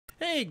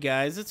Hey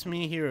guys, it's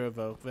me here of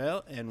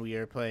Oakvale, and we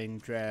are playing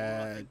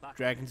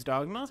Dragon's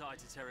Dogma.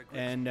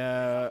 And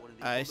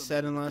I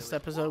said in last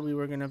episode we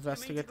were going to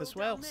investigate this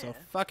well, so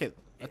fuck it.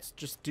 Let's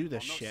just do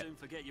this shit.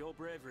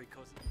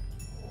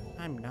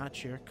 I'm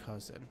not your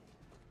cousin.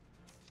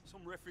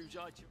 Some refuge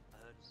I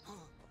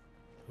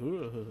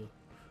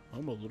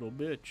I'm a little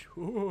bitch.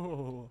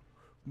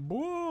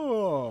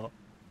 Whoa.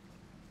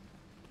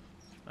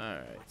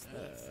 Alright,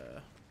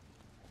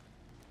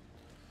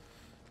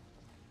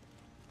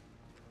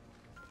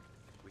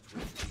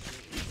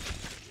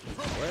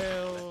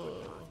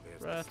 well,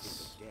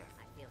 rats.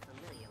 I feel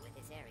familiar with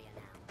this area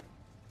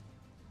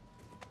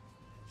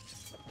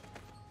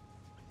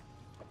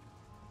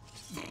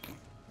now.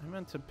 I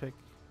meant to pick.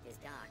 It's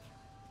dark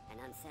and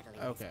unsettling.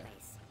 Okay. This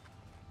place.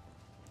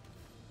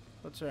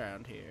 What's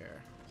around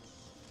here?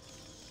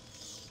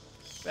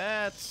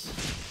 Bats.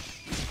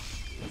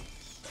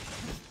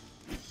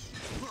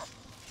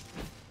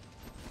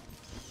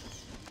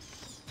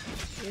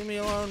 Leave me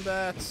alone,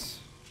 bats.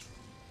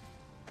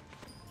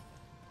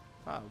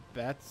 Wow,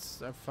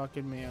 bats are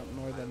fucking me up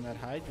more than that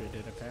Hydra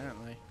did,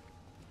 apparently.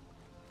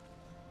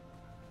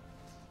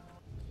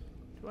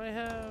 Do I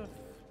have...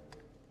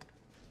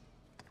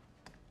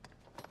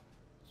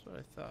 That's what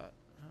I thought.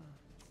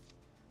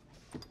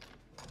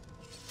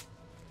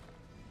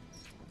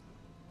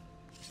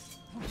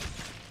 Huh.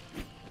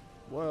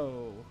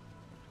 Whoa.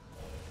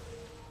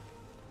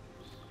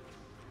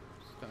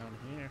 It's down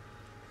here.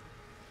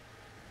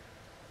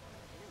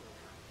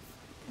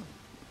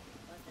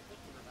 Was the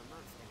victim of a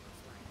monster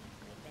most likely?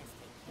 We best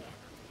take care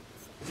not to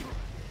be seen.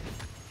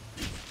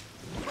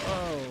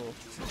 Oh.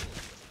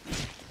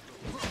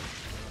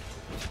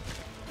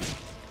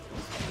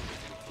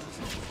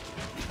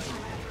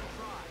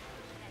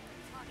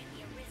 Target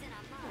the Arisen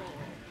on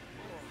mine.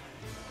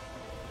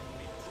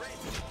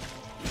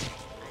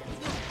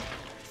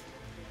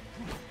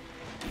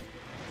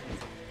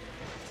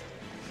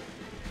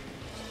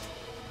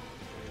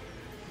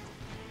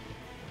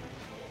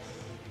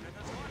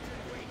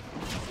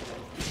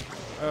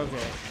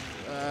 Okay.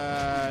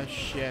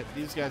 Shit.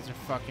 These guys are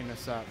fucking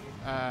us up.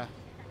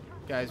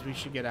 Guys, we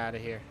should get out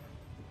of here.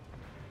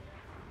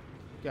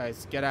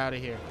 Guys, get out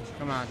of here.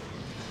 Come on.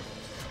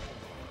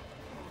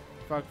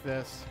 Fuck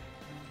this.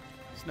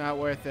 It's not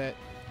worth it.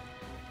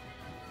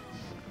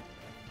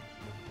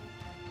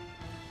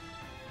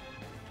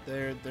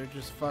 They're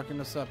just fucking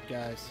us up,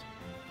 guys.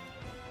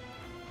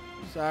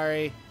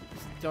 Sorry.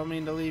 Don't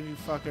mean to leave you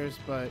fuckers,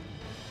 but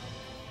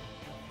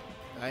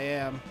I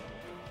am.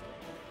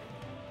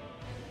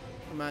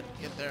 Come on,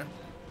 get there.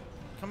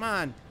 Come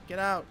on, get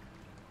out.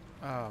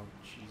 Oh,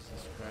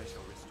 Jesus Christ.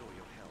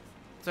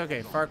 It's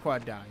okay,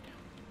 Farquaad died.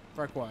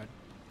 Farquaad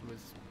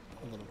was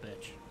a little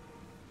bitch.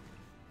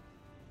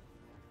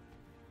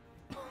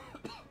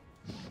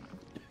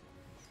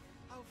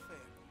 How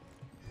fair.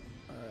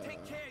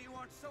 Take care, you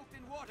aren't soaked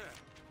in water.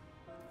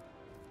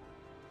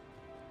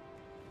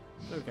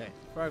 It's okay,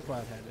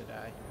 Farquaad had to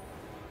die.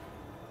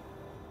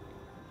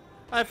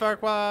 Hi,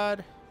 Farquaad.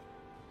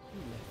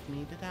 You left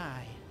me to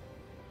die.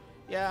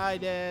 Yeah, I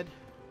did.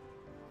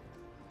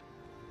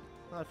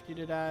 Left you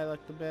to die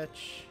like the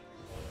bitch.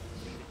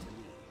 Leave it to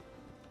me.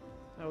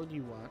 How would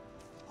you want?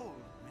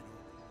 Hold, Minnow.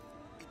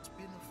 It's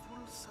been a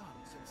full sun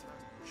since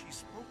she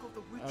spoke of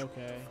the witch.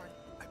 Okay.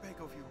 I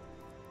beg of you.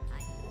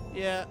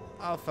 Yeah,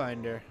 I'll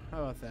find her. How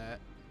about that?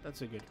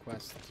 That's a good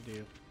quest to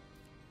do.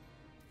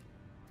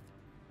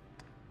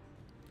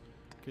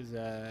 Because,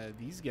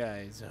 these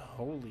guys,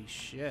 holy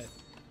shit.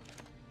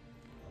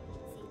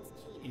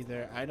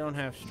 Either I don't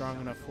have strong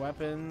enough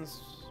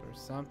weapons or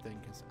something,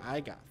 because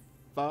I got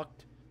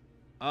fucked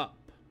up.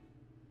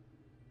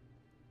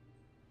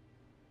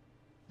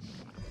 The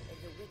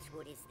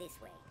Witchwood is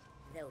this way,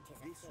 though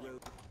 'tis a This fair.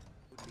 road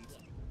leads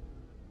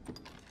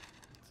Let's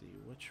see,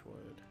 which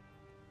wood?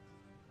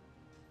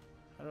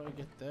 How do I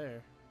get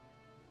there?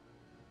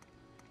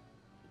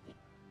 to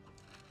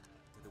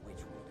the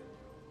Witchwood.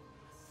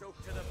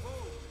 Soaked to the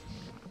bone.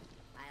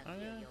 I'll Oh,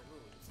 heal yeah. your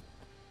wounds.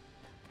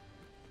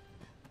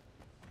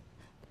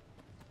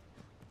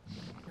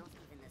 Not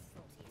even the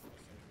saltiest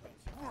fish in the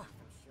witch. I'm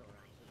sure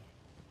I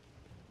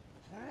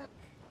hear.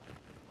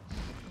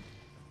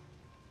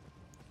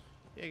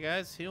 Yeah,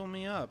 guys, heal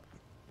me up.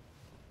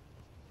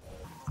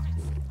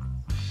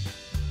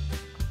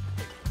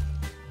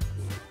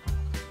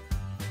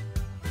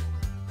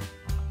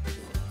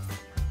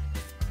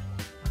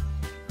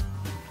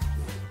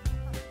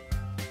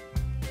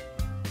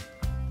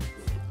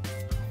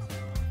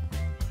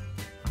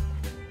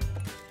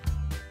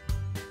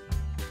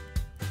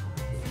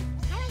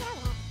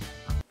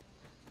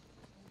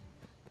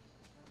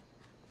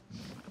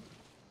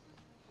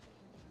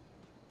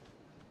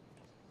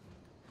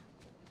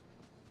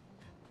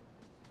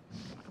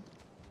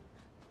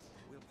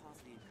 We'll pass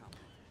the encounter.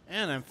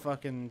 And I'm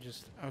fucking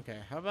just... Okay,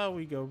 how about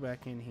we go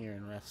back in here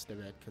and rest a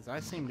bit? Because I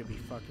seem to be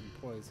fucking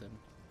poisoned.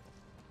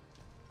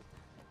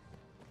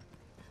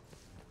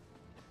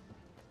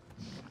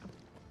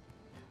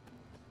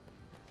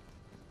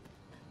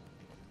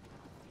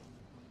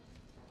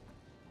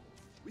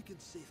 We can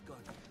safeguard.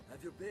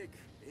 Have your pick.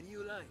 Any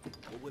you like.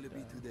 What will it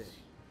be today?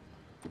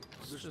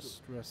 Let's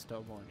just rest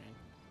till morning.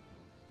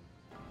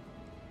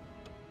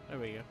 There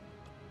we go.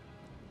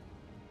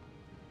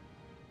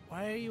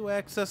 Why are you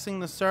accessing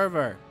the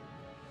server?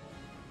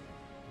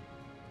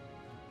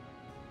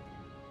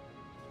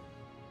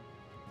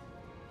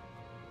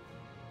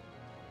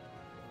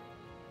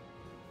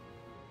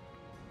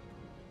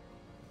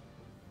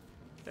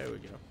 There we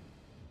go.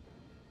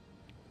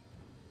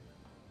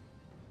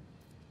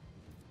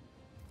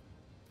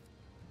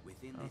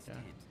 Within this tent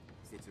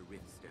sits a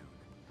riftstone.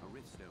 A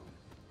riftstone.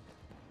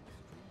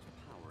 Strange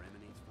power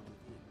emanates from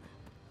within.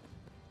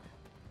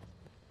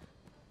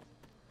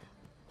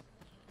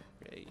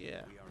 Okay,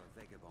 yeah. We are a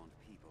vagabond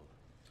people.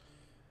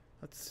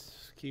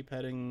 Let's keep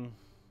heading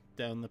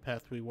down the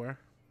path we were.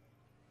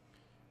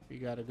 We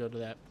gotta go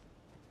to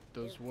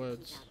those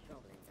woods.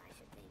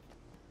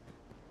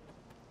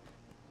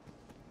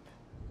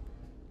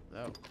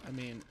 Oh, I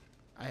mean,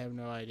 I have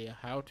no idea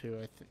how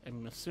to.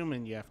 I'm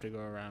assuming you have to go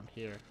around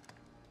here.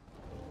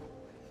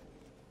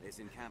 This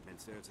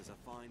encampment serves as a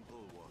fine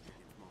bulwark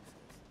against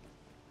monsters.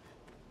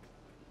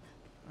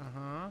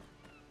 Uh-huh.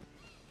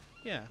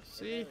 Yeah,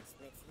 see?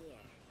 Splits here.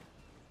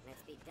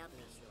 Let's be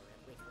doubly sure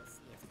of which will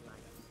see us to our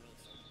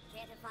destination.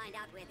 Care to find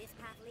out where this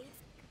path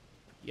leads?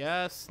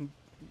 Yes,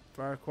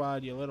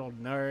 Farquaad, you little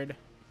nerd.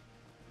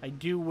 I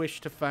do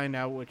wish to find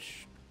out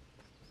which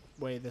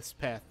way this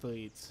path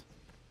leads.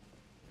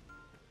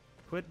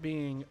 Quit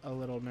being a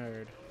little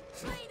nerd.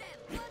 Slay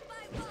them, one by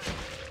one!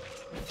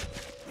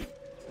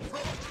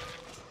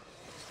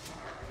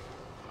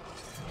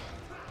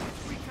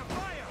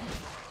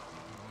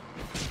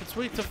 If it's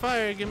weak to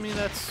fire, give me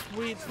that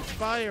sweet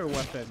fire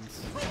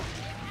weapons.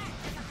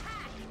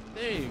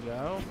 There you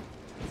go.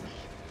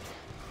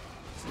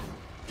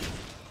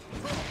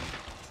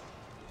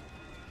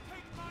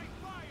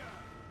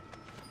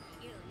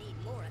 You'll need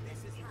more of this.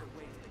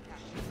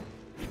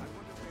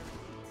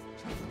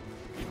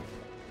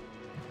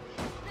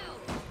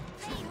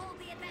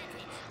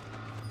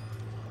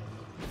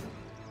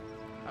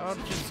 How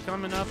about just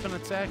coming up and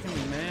attacking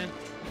me, man?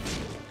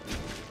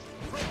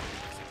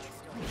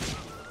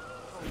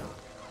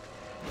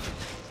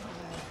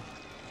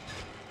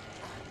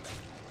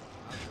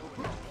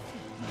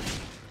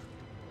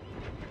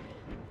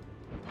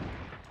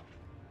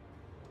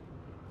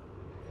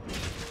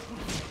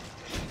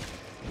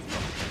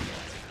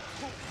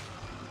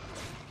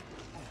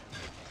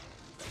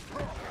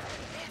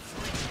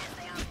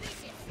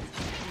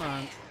 Come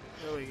on.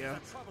 There we go.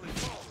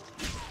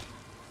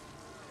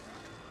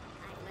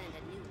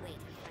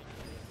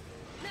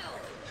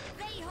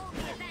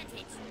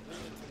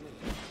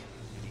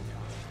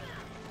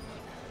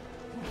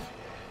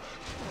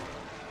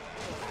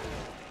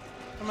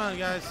 Come on,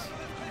 guys.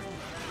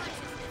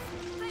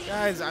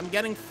 Guys, I'm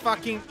getting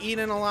fucking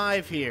eaten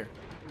alive here.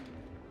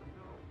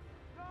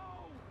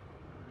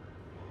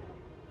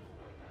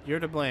 You're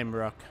to blame,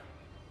 Rook.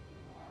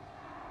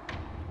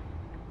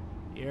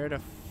 You're to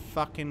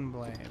fucking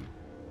blame.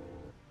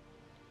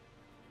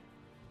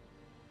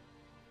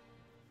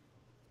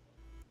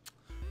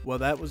 Well,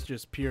 that was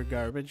just pure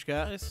garbage,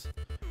 guys.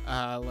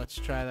 Let's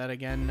try that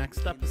again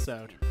next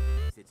episode.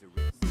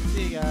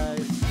 See you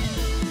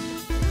guys.